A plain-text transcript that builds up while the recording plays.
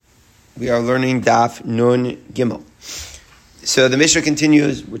We are learning Daf Nun Gimel. So the Mishnah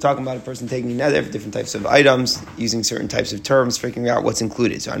continues. We're talking about a person taking nether for different types of items, using certain types of terms, figuring out what's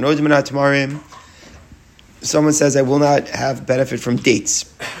included. So Anodim and Tamarim. Someone says, I will not have benefit from dates.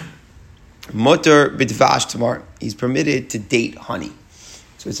 Motor bidvash tamar. He's permitted to date honey.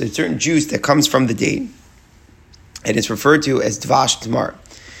 So it's a certain juice that comes from the date, and it's referred to as dvash tamar.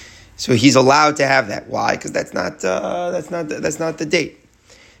 So he's allowed to have that. Why? Because that's not the date.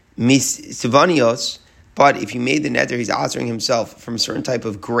 Mis Sivanios, but if he made the nether, he's answering himself from a certain type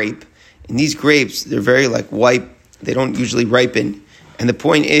of grape. And these grapes, they're very white. They don't usually ripen. And the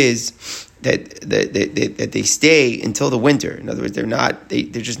point is that they stay until the winter. In other words, they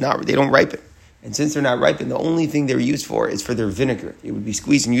don't ripen. And since they're not ripen, the only thing they're used for is for their vinegar. It would be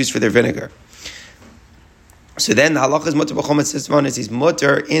squeezed and used for their vinegar. So then the halacha is mutter b'chometz sisvanis. He's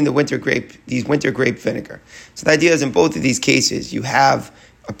mutter in the winter grape vinegar. So the idea is in both of these cases, you have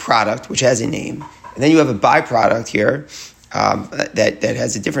a product which has a name, and then you have a byproduct here that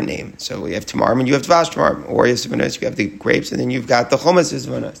has a different name. So we have tamarim and you have dvash tamarim, or you have the grapes, and then you've got the chometz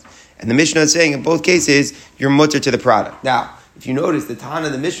sisvanis. And the Mishnah is saying in both cases, you're mutter to the product. Now, if you notice, the Tana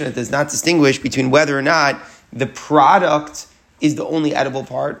of the Mishnah does not distinguish between whether or not the product is the only edible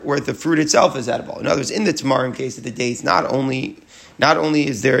part or the fruit itself is edible. In other words, in the tamarim case of the dates, not only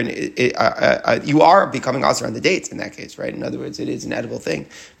is there you are becoming also on the dates in that case, right? In other words, it is an edible thing,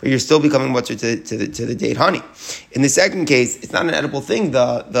 but you're still becoming mutter to the date honey. In the second case, it's not an edible thing.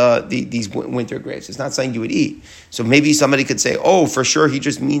 These winter grapes, it's not something you would eat. So maybe somebody could say, oh, for sure, he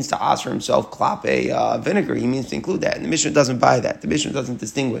just means to osir himself klape vinegar. He means to include that, and the Mishnah doesn't buy that. The Mishnah doesn't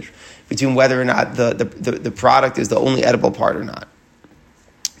distinguish between whether or not the product is the only edible part or not.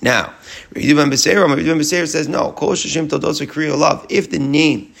 Now, Rabbi Ben Beseir says no. If the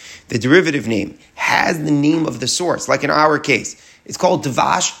name, the derivative name, has the name of the source, like in our case, it's called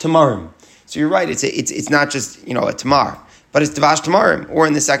dvash tamarim. So you're right. It's not just a tamar, but it's dvash tamarim. Or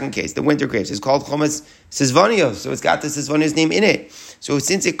in the second case, the winter grapes, it's called chometz sisvanios. So it's got the sisvanios name in it. So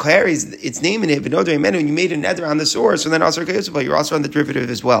since it carries its name in it, but when you made a nether on the source, so then also you're also on the derivative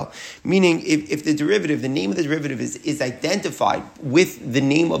as well. Meaning, if the derivative, the name of the derivative is identified with the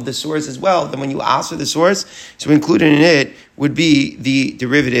name of the source as well, then when you ask for the source, so included in it would be the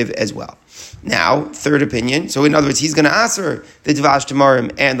derivative as well. Now, third opinion. So in other words, he's going to answer the dvash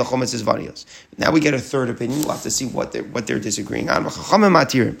tamarim and the chometz sisvanios. Now we get a third opinion. We'll have to see what they're disagreeing on. The chachamim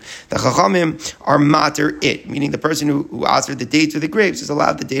are matir it, meaning the person who answered the dates or the grapes is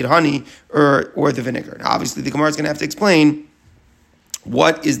allowed to date honey or the vinegar. Now, obviously, the Gemara is going to have to explain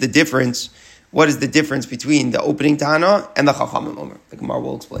what is the difference. What is the difference between the opening Tana and the chachamim omer? The Gemara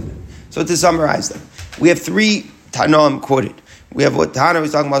will explain it. So to summarize them, we have three Tanaim quoted. We have what Tana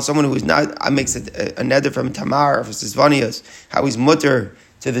was talking about, someone who is not makes a nether from tamar or from sisvanios, how he's mutter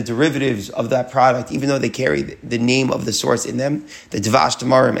to the derivatives of that product, even though they carry the name of the source in them, the dvash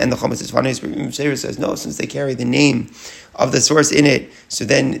tamarim and the chometz sisvanios. Rabbi says no, since they carry the name of the source in it, so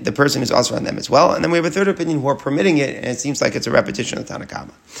then the person is also on them as well. And then we have a third opinion who are permitting it, and it seems like it's a repetition of Tanna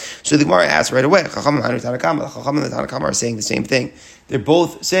Kama. So the Gemara asks right away, Chacham and Tanna Kama. The Chacham and the Tanna Kama are saying the same thing. They're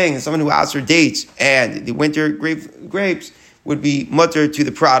both saying that someone who asks for dates and the winter grapes would be mutter to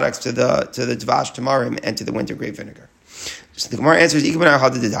the products, to the dvash tamarim and to the winter grape vinegar. So the Gemara answers,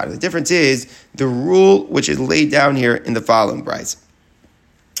 the difference is the rule which is laid down here in the following brayso.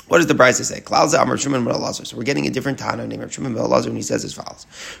 What does the brayso say? So we're getting a different Tana named Rav Shimon ben Elazar, and he says as follows: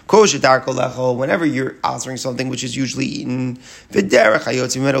 whenever you're answering something which is usually eaten, and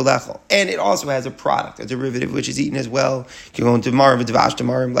it also has a product, a derivative which is eaten as well,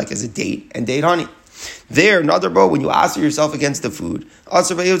 like as a date and date honey. There, another boat, when you answer yourself against the food,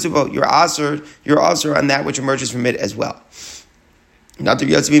 you're answer on that which emerges from it as well. Another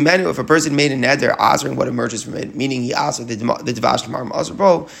menu, if a person made a nether answering what emerges from it, meaning he answered the dvash tamarim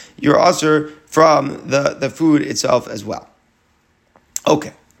also, you're answer from the food itself as well.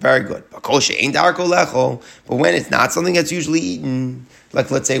 Okay, very good. But when it's not something that's usually eaten, like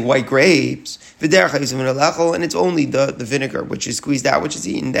let's say white grapes, and it's only the vinegar which is squeezed out, which is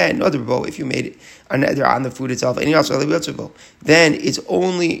eaten, then if you made a nether on the food itself, then you're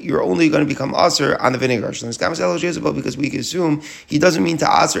only going to become aser on the vinegar. Because we can assume he doesn't mean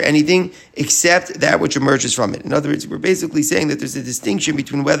to aser anything except that which emerges from it. In other words, we're basically saying that there's a distinction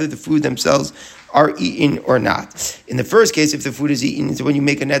between whether the food themselves are eaten or not. In the first case, if the food is eaten, so when you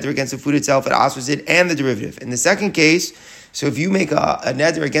make a nether against the food itself, it asers it and the derivative. In the second case, so if you make a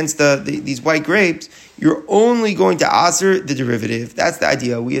nether against these white grapes, you're only going to aser the derivative. That's the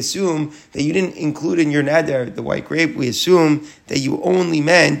idea. We assume that you didn't include in your nether the white grape. We assume that you only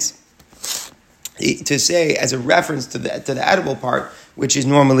meant to say as a reference to the edible part, which is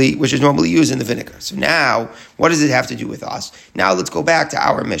normally used in the vinegar. So now, what does it have to do with us? Now let's go back to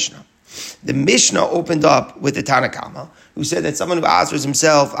our Mishnah. The Mishnah opened up with the Tanna Kama, who said that someone who asers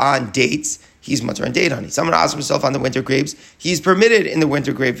himself on dates, he's mutter on date honey. Someone who asers himself on the winter grapes, he's permitted in the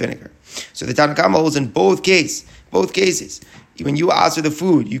winter grape vinegar. So the Tanna Kama holds in both cases. When you aser the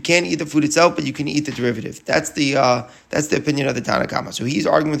food, you can't eat the food itself, but you can eat the derivative. That's the opinion of the Tanna Kama. So he's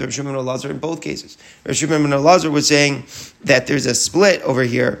arguing with Rav Shimon ben Elazar in both cases. Rav Shimon ben Elazar was saying that there's a split over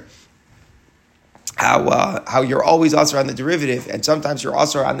here. How you're always aser on the derivative, and sometimes you're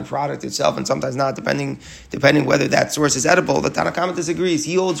aser on the product itself, and sometimes not, depending whether that source is edible. The Tanna Kama disagrees.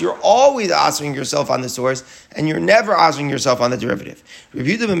 He holds you're always asering yourself on the source, and you're never asering yourself on the derivative. Rav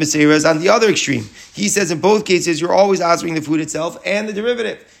Yehuda ben Beseira is on the other extreme. He says in both cases you're always asering the food itself and the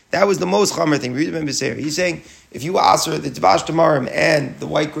derivative. That was the most chomer thing. Rav Yehuda ben Beseira. He's saying if you aser the dvash tamarim and the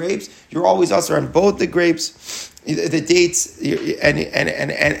white grapes, you're always aser on both the grapes, the dates and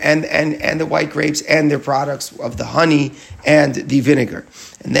the white grapes and their products of the honey and the vinegar.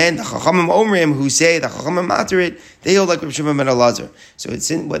 And then the Chachamim Omrim, who say the Chachamim Materit, they hold like Rav Shimon ben Elazar. So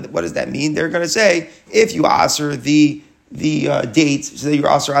what does that mean? They're going to say if you aser the dates, so that you're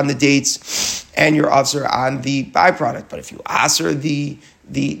aser on the dates and you're aser on the byproduct. But if you aser the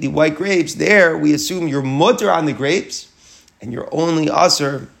white grapes, there we assume you're mutter on the grapes and you're only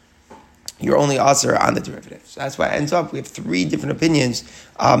aser on the derivative. So that's why it ends up, we have three different opinions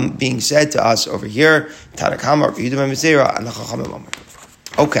being said to us over here. Tanna Kama, Rav Yehuda ben Beseira, and the Chachamim Omer.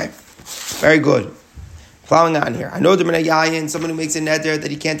 Okay, very good. Plowing on here. I know the B'nai Yayin, someone who makes a neder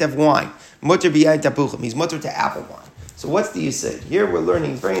that he can't have wine. Mutter b'yayin tapuchim. He's mutter to apple wine. So what's the yisod? Here we're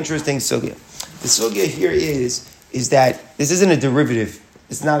learning very interesting sugya. The sugya here is that this isn't a derivative.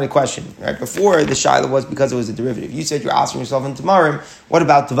 It's not a question, right? Before, the shaila was because it was a derivative. You said you're asking yourself in tamarim. What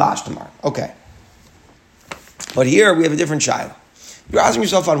about dvash tamarim? Okay. But here, we have a different shaila. You're asking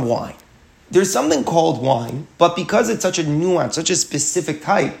yourself on wine. There's something called wine, but because it's such a nuance, such a specific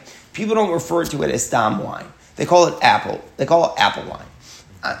type, people don't refer to it as stam wine. They call it apple. They call it apple wine.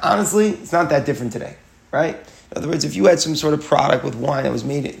 Honestly, it's not that different today, right? In other words, if you had some sort of product with wine that was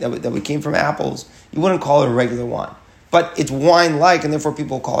made, that came from apples, you wouldn't call it a regular wine. But it's wine-like, and therefore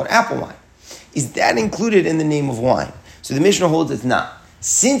people call it apple wine. Is that included in the name of wine? So the Mishnah holds it's not.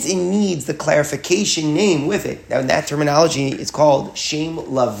 Since it needs the clarification name with it, now in that terminology, it's called Shem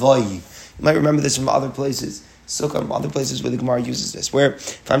Lavoy. You might remember this from other places, Sukkah, other places where the Gemara uses this, where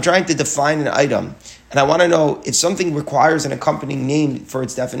if I'm trying to define an item, and I want to know if something requires an accompanying name for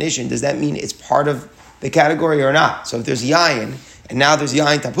its definition, does that mean it's part of the category or not? So if there's yayin, and now there's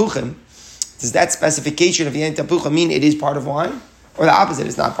yayin tapuchim, does that specification of yayin tapucha mean it is part of wine? Or the opposite,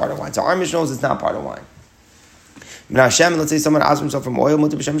 it's not part of wine. So our Mishnah knows it's not part of wine. Let's say someone asks himself from oil,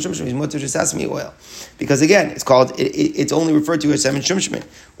 he's mutter to sesame oil. Because again, it's only referred to as semen shumshmin.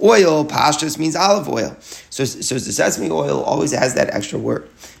 Oil, pashtus, means olive oil. So the sesame oil always has that extra word.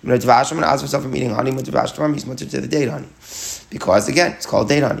 When someone asks himself from eating honey, he's mutter to the date honey. Because again, it's called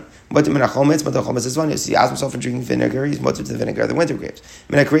date honey. He asks himself from drinking vinegar, he's mutter to the vinegar of the winter grapes.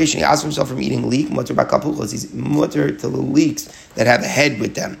 He asks himself from eating leek, mutter bakapuchos, he's mutter to the leeks that have a head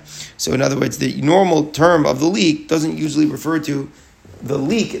with them. So in other words, the normal term of the leek doesn't usually refer to the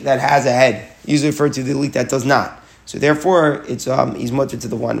leek that has a head. It usually refer to the leek that does not. So therefore, it's he's mutter to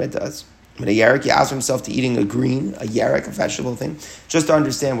the one that does. When a yarek, he asks himself to eating a yarek, a vegetable thing. Just to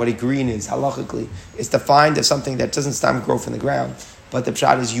understand what a green is, halachically, it's defined as something that doesn't stop grow from the ground. But the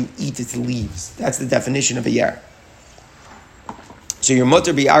pshat is you eat its leaves. That's the definition of a yarek. So you're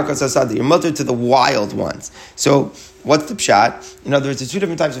mutter b'yarkos asada. You're mutter to the wild ones. So what's the pshat? In other words, there's two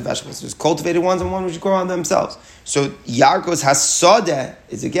different types of vegetables. There's cultivated ones and one which grow on themselves. So yarkos hasada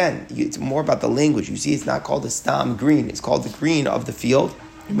is, again, it's more about the language. You see, it's not called a stam green. It's called the green of the field.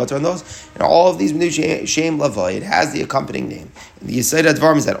 You mutter on those. And all of these shem lavoy, it has the accompanying name. And the yisayid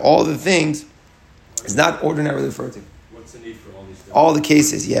advarim is that all the things is not ordinarily referred to. What's the need for all these things? All the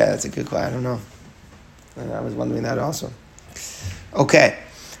cases, yeah, that's a good question. I don't know. I was wondering that also. Okay.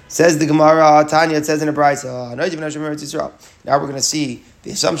 Says the Gemara, Tanya, it says in a brayso. Now we're going to see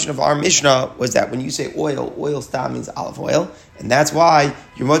the assumption of our Mishnah was that when you say oil stam means olive oil, and that's why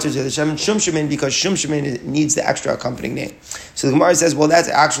you're mutter to the shemen shumshimin, because shumshimin needs the extra accompanying name. So the Gemara says, well, that's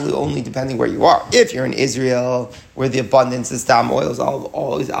actually only depending where you are. If you're in Israel, where the abundance, the stam oil is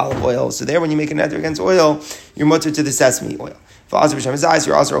always olive oil, so there when you make a neder against oil, you're mutter to the sesame oil. For also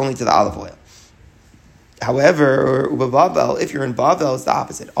you're also only to the olive oil. However, if you're in Bavel, it's the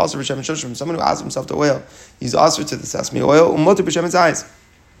opposite. Also, b'shem shoshim, someone who asks himself to oil, he's also to the sesame oil.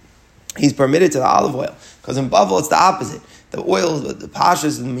 He's permitted to the olive oil, because in Bavel it's the opposite. The oil, the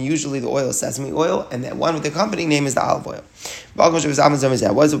pashas, usually the oil is sesame oil, and then one with the accompanying name is the olive oil. What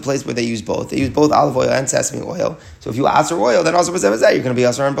is a place where they use both? They use both olive oil and sesame oil. So if you aser oil, then also you're going to be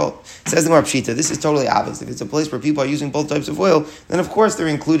aser on both. Says the Gemara Pshita. This is totally obvious. If it's a place where people are using both types of oil, then of course they're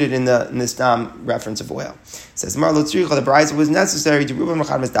included in the stam reference of oil. Says the Brisa was necessary to Ruben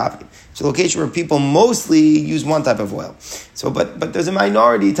Machad Misdafi. It's a location where people mostly use one type of oil. So, but there's a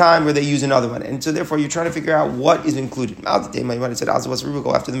minority time where they use another one, and so therefore you're trying to figure out what is included. You might have said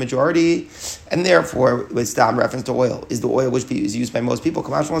go after the majority, and therefore with stam reference to oil is the oil which is used by most people.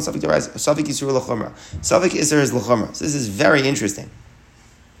 Safik Isser is l'chumra. So this is very interesting.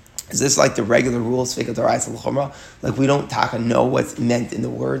 Is this like the regular rule, Sfeika D'Oraisa l'chumra? Like we don't know what's meant in the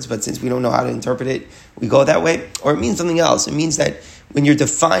words, but since we don't know how to interpret it, we go that way? Or it means something else. It means that when you're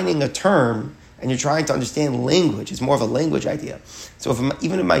defining a term and you're trying to understand language, it's more of a language idea. So if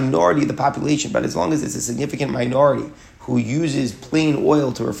even a minority of the population, but as long as it's a significant minority who uses plain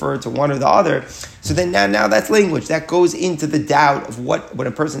oil to refer to one or the other, so then now that's language. That goes into the doubt of what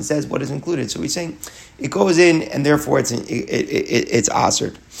a person says, what is included. So we're saying it goes in, and therefore it's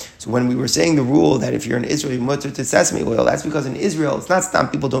asered. So when we were saying the rule that if you're in Israel, you're mutter to sesame oil, that's because in Israel, it's not stam,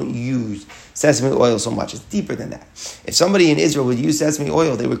 people don't use sesame oil so much. It's deeper than that. If somebody in Israel would use sesame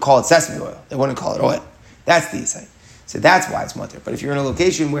oil, they would call it sesame oil. They wouldn't call it oil. That's the insight. So that's why it's mutter. But if you're in a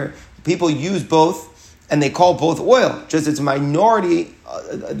location where people use both, and they call both oil, just it's a minority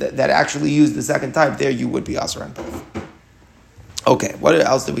that actually use the second type, there you would be aser on both. Okay, what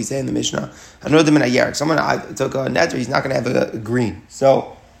else did we say in the Mishnah? Someone took a netter, he's not going to have a green.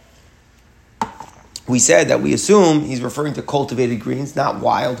 So we said that we assume he's referring to cultivated greens, not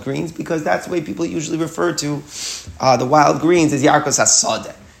wild greens, because that's the way people usually refer to the wild greens as yarkos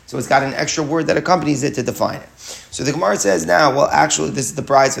hasadeh. So it's got an extra word that accompanies it to define it. So the Gemara says now, well, actually, this is the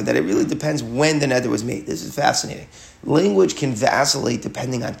brisa, that it really depends when the neder was made. This is fascinating. Language can vacillate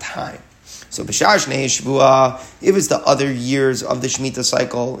depending on time. So b'shar shnei shvua, if it's the other years of the Shemitah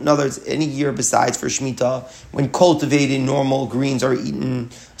cycle, in other words, any year besides for Shemitah, when cultivated normal greens are eaten,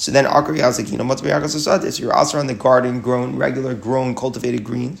 so then akar yazik, so you're also on the garden grown, regular grown cultivated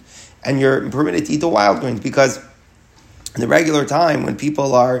greens, and you're permitted to eat the wild greens, because in the regular time when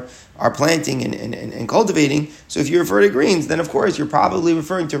people are planting and cultivating, so if you refer to greens, then of course you're probably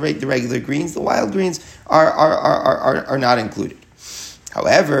referring to the regular greens. The wild greens are not included.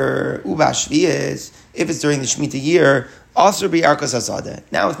 However, if it's during the Shemitah year, also be Arkas Hasadeh.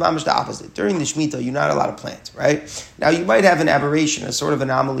 Now it's mamash the opposite. During the Shemitah, you're not allowed to plant, right? Now you might have an aberration, a sort of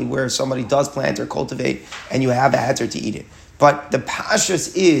anomaly where somebody does plant or cultivate and you have a heter to eat it. But the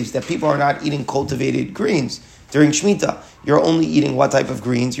pashas is that people are not eating cultivated greens during Shemitah. You're only eating what type of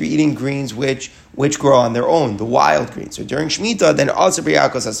greens? You're eating greens which grow on their own, the wild greens. So during Shemitah, then also be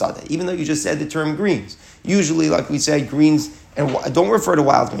Arkas Hasadeh. Even though you just said the term greens. Usually, like we said, greens, and don't refer to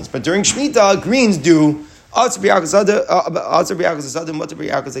wild greens, but during Shemitah, greens do mamish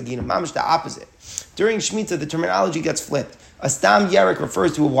the opposite. During Shemitah, the terminology gets flipped. A stam yerek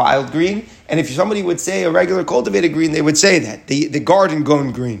refers to a wild green, and if somebody would say a regular cultivated green, they would say that the garden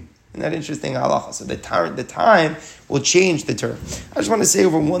grown green. Isn't that interesting halacha? So the time will change the term. I just want to say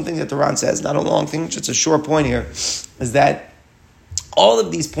over one thing that the Ran says, not a long thing, just a short point here, is that all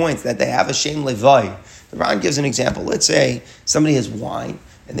of these points that they have a shem levai. The Ran gives an example. Let's say somebody has wine,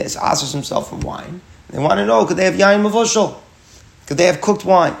 and they asks himself from wine. They want to know, could they have yain mavushal? Could they have cooked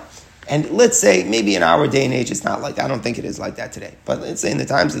wine? And let's say, maybe in our day and age, it's not like that. I don't think it is like that today. But let's say in the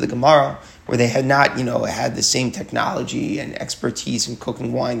times of the Gemara, where they had not, had the same technology and expertise in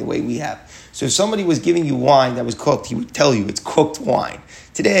cooking wine the way we have. So if somebody was giving you wine that was cooked, he would tell you it's cooked wine.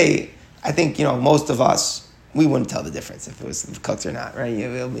 Today, I think, most of us, we wouldn't tell the difference if it was cooked or not, right?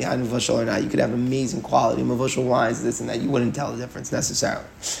 It'll be mavushal or not. You could have amazing quality mavushal wines, this and that. You wouldn't tell the difference necessarily.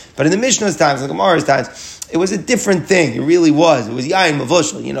 But in the Mishnah's times, the Gemara's times, it was a different thing. It really was. It was yain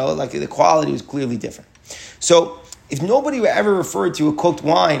mavushal, like the quality was clearly different. So if nobody ever referred to a cooked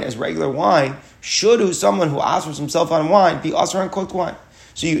wine as regular wine, should someone who asks himself on wine be asur on cooked wine?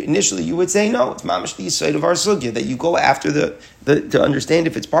 So initially you would say, no, it's mamash the side of our sugya, that you go after to understand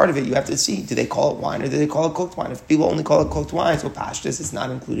if it's part of it, you have to see, do they call it wine or do they call it cooked wine? If people only call it cooked wine, so pashtus, it's not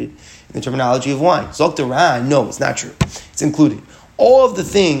included in the terminology of wine. Zok Duran, no, it's not true. It's included. All of the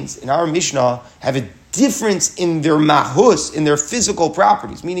things in our Mishnah have a difference in their mahus, in their physical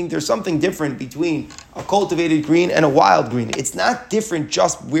properties, meaning there's something different between a cultivated green and a wild green. It's not different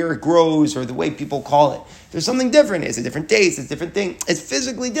just where it grows or the way people call it. There's something different. It's a different taste. It's a different thing. It's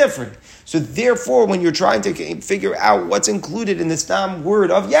physically different. So therefore, when you're trying to figure out what's included in the stam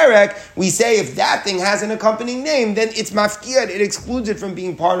word of yerek, we say if that thing has an accompanying name, then it's mafkiyat. It excludes it from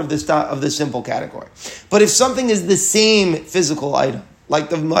being part of the simple category. But if something is the same physical item, like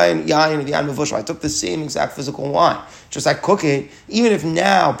the wine, yain, or the anmavushal, I took the same exact physical wine. Just I cook it, even if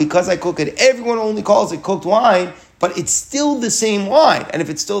now, because I cook it, everyone only calls it cooked wine, but it's still the same wine. And if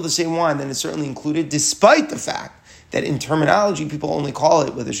it's still the same wine, then it's certainly included, despite the fact that in terminology, people only call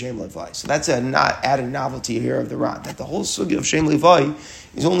it with a shem levai. So that's a not added novelty here of the Ran, that the whole sugya of shem levai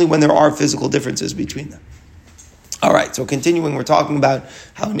is only when there are physical differences between them. All right, so continuing, we're talking about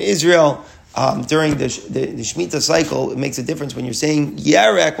how in Israel, during the Shemitah cycle, it makes a difference when you're saying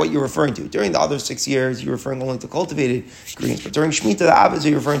Yerek, what you're referring to. During the other 6 years, you're referring only to cultivated greens, but during Shemitah, the opposite,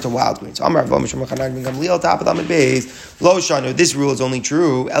 you're referring to wild greens. This rule is only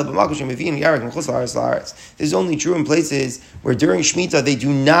true. This is only true in places where during Shemitah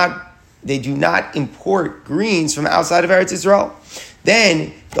they do not import greens from outside of Eretz Israel.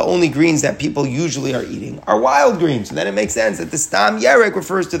 Then the only greens that people usually are eating are wild greens. So then it makes sense that the stam yerek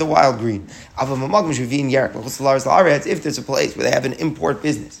refers to the wild green. If there's a place where they have an import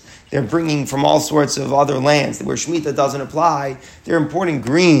business, they're bringing from all sorts of other lands where Shemitah doesn't apply, they're importing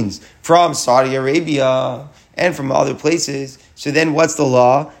greens from Saudi Arabia and from other places. So then what's the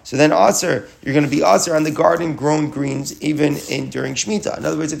law? So then Aser, you're going to be Aser on the garden-grown greens even during Shemitah. In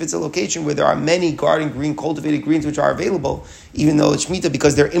other words, if it's a location where there are many garden green, cultivated greens which are available, even though it's Shemitah,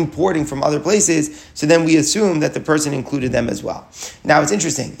 because they're importing from other places, so then we assume that the person included them as well. Now it's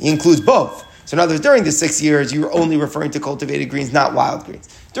interesting, he includes both. So in other words, during the 6 years, you're only referring to cultivated greens, not wild greens.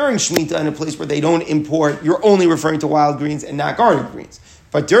 During Shemitah, in a place where they don't import, you're only referring to wild greens and not garden greens.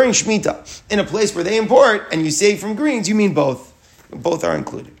 But during Shemitah, in a place where they import and you save from greens, you mean both. Both are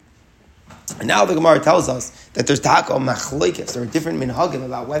included. And now the Gemara tells us that there's taka machlokes. There are different minhagim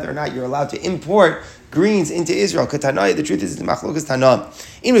about whether or not you're allowed to import greens into Israel. Katanai, the truth is the machlokes tanam.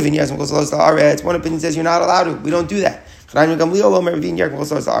 One opinion says you're not allowed to. We don't do that. You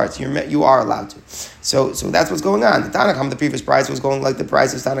are allowed to. So that's what's going on. The Tanakam, the previous price, was going like the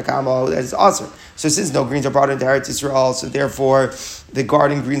price of Tanakam that is Aser. So since no greens are brought into Eretz Yisrael, so therefore the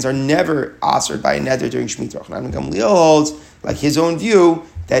garden greens are never Asered by a neder during Shemitah. Gamliel holds, like his own view,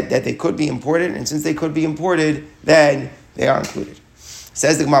 that they could be imported, and since they could be imported, then they are included.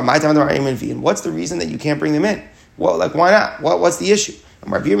 Says the Gemara, my time and what's the reason that you can't bring them in? Well, like why not? What's the issue?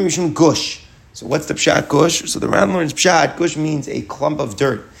 Gush. So what's the pshat gush? So the Ran learns pshat gush means a clump of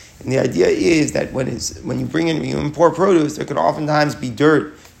dirt, and the idea is that when you import produce, there could oftentimes be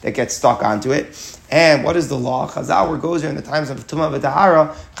dirt that gets stuck onto it. And what is the law? Chazal goes there in the times of Tumah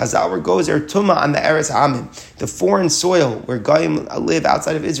v'Tahara. Chazal goes there Tumah on the Eretz Hamim. The foreign soil where Goyim live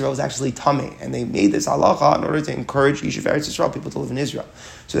outside of Israel is actually Tameh. And they made this halacha in order to encourage Yishuv Eretz Yisrael, people to live in Israel.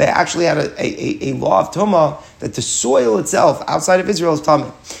 So they actually had a law of Tumah that the soil itself outside of Israel is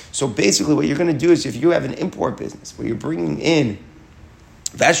Tameh. So basically what you're going to do is if you have an import business where you're bringing in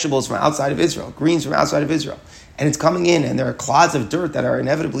vegetables from outside of Israel, greens from outside of Israel, and it's coming in, and there are clods of dirt that are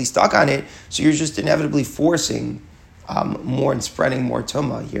inevitably stuck on it, so you're just inevitably forcing more and spreading more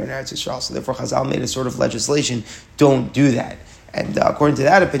tumah here in Eretz Yisrael. So therefore, Chazal made a sort of legislation, don't do that. And according to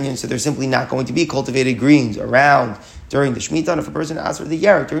that opinion, so there's simply not going to be cultivated greens around during the Shemitah. And if a person asks for the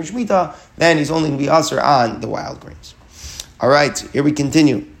Yerek during Shemitah, then he's only going to be aser on the wild greens. All right, here we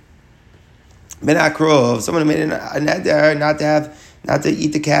continue. Ben Akrov, someone made a neder not to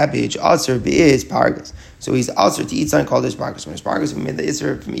eat the cabbage. Aser is pargas. So he's aser to eat something called asparagus. When asparagus, we made the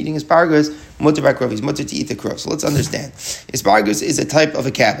iser from eating asparagus, mutter by krov. He's mutter to eat the krov. So let's understand. Asparagus is a type of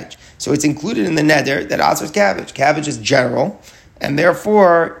a cabbage. So it's included in the neder that aser is cabbage. Cabbage is general, and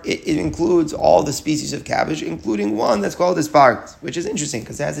therefore it includes all the species of cabbage, including one that's called asparagus, which is interesting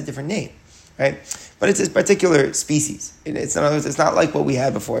because it has a different name. Right? But it's this particular species. It's not like what we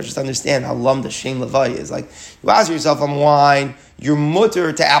had before. Just understand how lamda shem levai is. Like, you ask yourself on wine, you're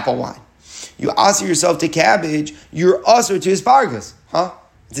mutter to apple wine. You ask yourself to cabbage, you're usher to asparagus.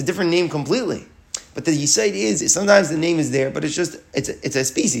 It's a different name completely. But the yisayid is sometimes the name is there, but it's a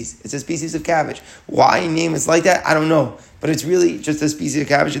species. It's a species of cabbage. Why a name is like that, I don't know. But it's really just a species of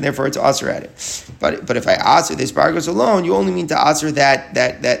cabbage, and therefore it's aser at it. But if I aser the asparagus alone, you only mean to aser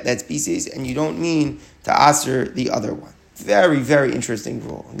that species, and you don't mean to aser the other one. Very, very interesting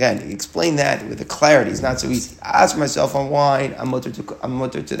rule. Again, explain that with a clarity. It's not so easy. I ask myself on wine, I'm mutter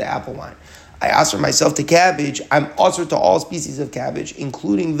to the apple wine. I answer myself to cabbage, I'm also to all species of cabbage,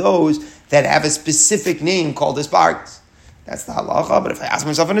 including those that have a specific name called asparagus. That's the halacha, but if I ask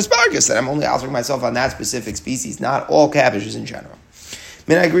myself on asparagus, then I'm only answering myself on that specific species, not all cabbages in general.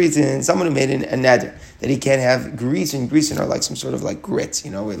 Mina agrees, and someone who made a neder that he can't have grease, and grease are like some sort of like grits,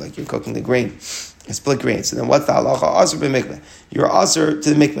 where like you're cooking the grain, a split grain. So then what's the halacha? Asur b'mikveh. You're asur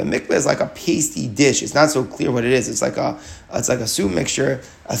to the mikveh. Mikveh is like a pasty dish. It's not so clear what it is. It's like a soup mixture,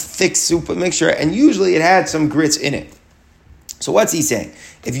 a thick soup mixture, and usually it had some grits in it. So what's he saying?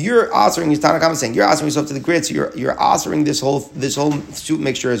 If you're answering, Tanakh is saying you're answering yourself to the grits, you're answering this whole soup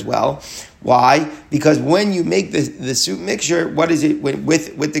mixture as well. Why? Because when you make the soup mixture, what is it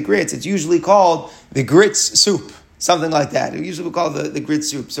with the grits? It's usually called the grits soup, something like that. It usually we call the grits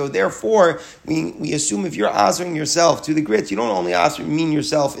soup. So therefore, we assume if you're answering yourself to the grits, you don't only mean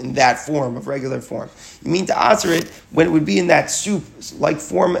yourself in that form of regular form. You mean to answer it when it would be in that soup like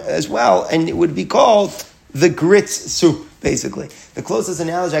form as well, and it would be called the grits soup. Basically, the closest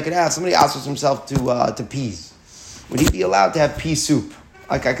analogy I could have: somebody answers himself to peas. Would he be allowed to have pea soup?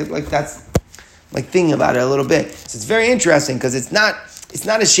 That's like thinking about it a little bit. So it's very interesting because it's not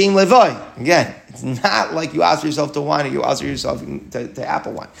a shem levai. Again, it's not like you answer yourself to wine or you answer yourself to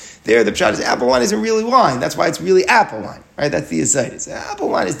apple wine. There, the pshat is apple wine isn't really wine. That's why it's really apple wine, right? That's the aside. Apple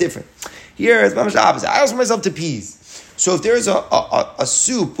wine is different. Here, it's much opposite. I answer myself to peas. So if there is a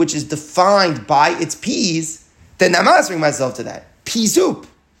soup which is defined by its peas, then I'm answering myself to that. Pea soup.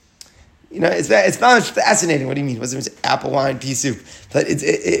 It's not fascinating. What do you mean? What's it mean? Apple wine, pea soup. But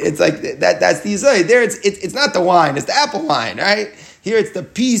it's like that. That's the yisoid. There, it's not the wine. It's the apple wine, right? Here, it's the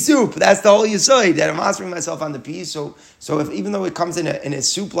pea soup. That's the whole yisoid that I'm answering myself on the peas. So if even though it comes in a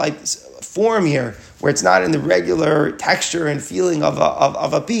soup-like form here, where it's not in the regular texture and feeling of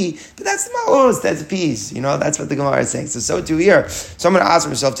a pea, but that's the ma'os. That's peas. That's what the Gemara is saying. So too here, someone asks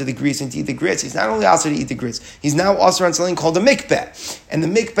himself to the grease and to eat the grits. He's not only asked to eat the grits. He's now also on something called a mikveh, and the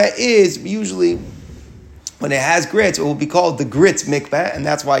mikveh is usually when it has grits, it will be called the grits mikveh, and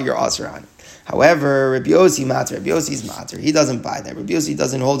that's why you're also on it. However, Rabbi Yossi matter. Rabbi Yossi's matter. He doesn't buy that. Rabbi Yossi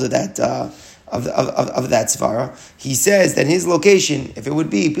doesn't hold to that of that svara. He says that in his location, if it would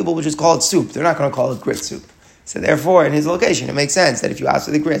be, people would just call it soup. They're not going to call it grit soup. So therefore, in his location, it makes sense that if you ask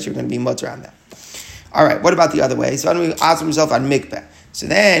for the grits, you're going to be mutter on that. All right. What about the other way? So we ask himself on mikveh. So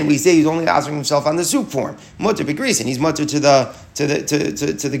then we say he's only answering himself on the soup form, mutter begreasin. He's mutter to the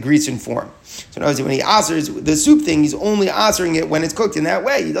greasin form. So notice when he answers the soup thing, he's only answering it when it's cooked in that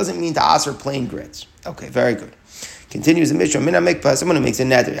way. He doesn't mean to answer plain grits. Okay, very good. Continues the Mishnah. Mina mikveh. Someone who makes a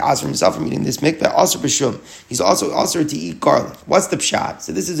neder, answer himself from eating this mikveh. Also b'shum. He's also to eat garlic. What's the pshat?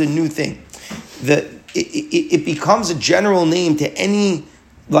 So this is a new thing. It becomes a general name to any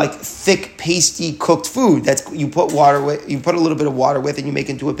like thick, pasty, cooked food. That's you put water with. You put a little bit of water with, and you make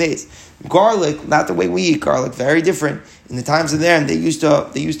into a paste. Garlic, not the way we eat garlic. Very different. In the times of them, they used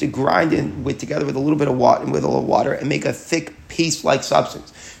to grind it together with a little bit of water, and make a thick paste-like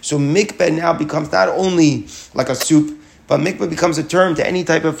substance. So mikveh now becomes not only like a soup, but mikveh becomes a term to any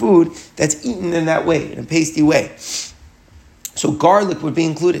type of food that's eaten in that way, in a pasty way. So garlic would be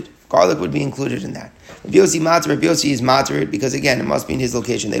included. Garlic would be included in that. Rabbi Yossi is matter because again, it must be in his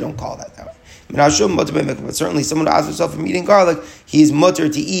location. They don't call that way. But certainly, someone who asks himself from eating garlic, he's mutter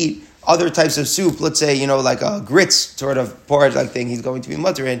to eat other types of soup. Let's say like a grits sort of porridge-like thing. He's going to be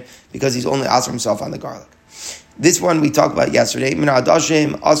mutter in because he's only asked himself on the garlic. This one we talked about yesterday. Someone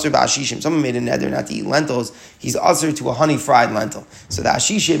made a neder not to eat lentils. He's usher to a honey-fried lentil. So the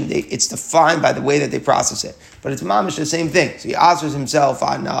ashishim, it's defined by the way that they process it. But it's mamish the same thing. So he ushers himself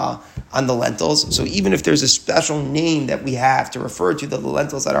on the lentils. So even if there's a special name that we have to refer to the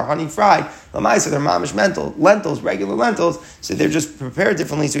lentils that are honey-fried, l'maisa, they're mamish lentils, regular lentils. So they're just prepared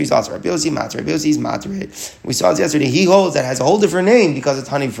differently. So he's also Rabbi Yossi matter. Rabbi Yossi's matter. We saw it yesterday. He holds that has a whole different name because it's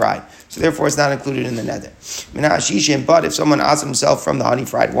honey-fried. So therefore, it's not included in the neder. But if someone asks himself from the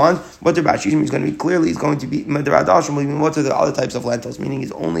honey-fried one, what about shishim? He's going to be what are the other types of lentils? Meaning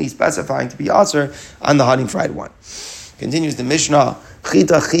he's only specifying to be aser on the honey-fried one. Continues the Mishnah.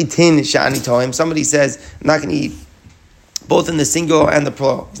 Somebody says, I'm not going to eat both in the singular and the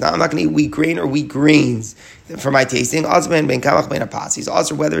plural. I'm not going to eat wheat grain or wheat grains for my tasting. He's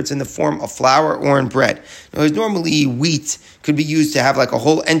also whether it's in the form of flour or in bread. Now, normally wheat could be used to have like a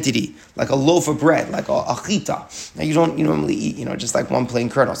whole entity, like a loaf of bread, like a chita. Now you normally eat, just like one plain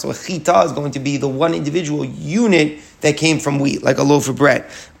kernel. So a chita is going to be the one individual unit that came from wheat, like a loaf of bread.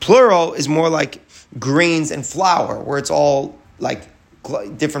 Plural is more like grains and flour, where it's all like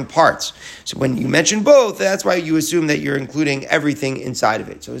different parts. So when you mention both, that's why you assume that you're including everything inside of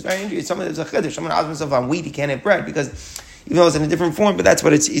it. So it's very interesting. Someone asks himself on wheat, he can't have bread because even though it's in a different form, but that's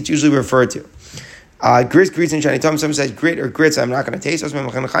what it's usually referred to. Grits, and shani tom. Someone says grit or grits, I'm not going to taste.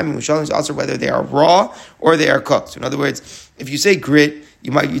 Also, whether they are raw or they are cooked. So in other words, if you say grit,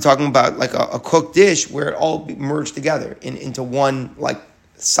 you might be talking about like a cooked dish where it all merged together into one like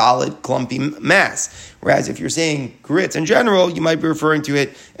solid, clumpy mass. Whereas if you're saying grits in general, you might be referring to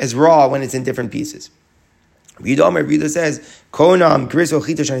it as raw when it's in different pieces. Rita says, Konam, gris or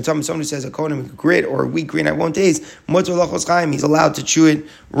chita shani tom. Someone who says a konam grit or a wheat grain I won't taste, motor lachos chaim, he's allowed to chew it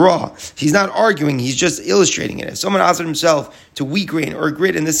raw. He's not arguing, he's just illustrating it. If someone asks himself to wheat grain or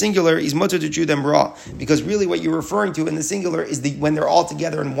grit in the singular, he's mutter to chew them raw. Because really what you're referring to in the singular is when they're all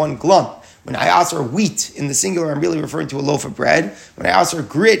together in one glump. When I ask her wheat in the singular, I'm really referring to a loaf of bread. When I ask her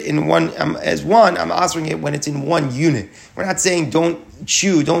grit in one, I'm answering it when it's in one unit. We're not saying don't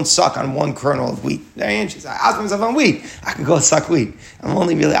suck on one kernel of wheat. I ask myself on wheat, I can go suck wheat. I'm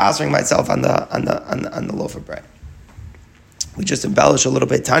only really answering myself on the loaf of bread. We just embellish a little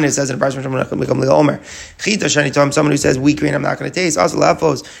bit. Tanya says in the someone who says wheat grain I'm not going to taste. Also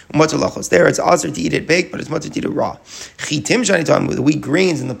lafos lachos. There it's also to eat it baked, but it's mutter to eat it raw. Chitim shani tom with the wheat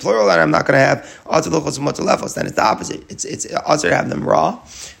grains in the plural that I'm not going to have. Also lachos lafos. Then it's the opposite. It's also to have them raw,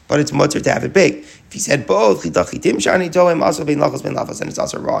 but it's mutter to have it baked. If he said both, chitim shani toim also bein lachos bein lafos, and it's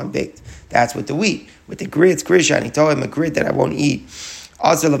also raw and baked. That's with the wheat. With the grits, grit shani toim, a grit that I won't eat.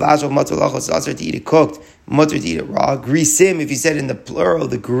 Also lavashol mutter lachos. Also to eat it cooked. Mutter to eat it raw. Grisim, if he said in the plural,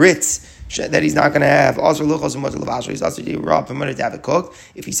 the grits that he's not going to have. Also luchos and mutter lavashol. He's also to eat it raw, but mutter to have it cooked.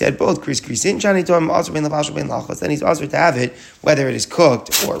 If he said both, grisin shani toim, also bein lavashol bein lachos, then he's also to have it whether it is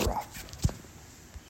cooked or raw.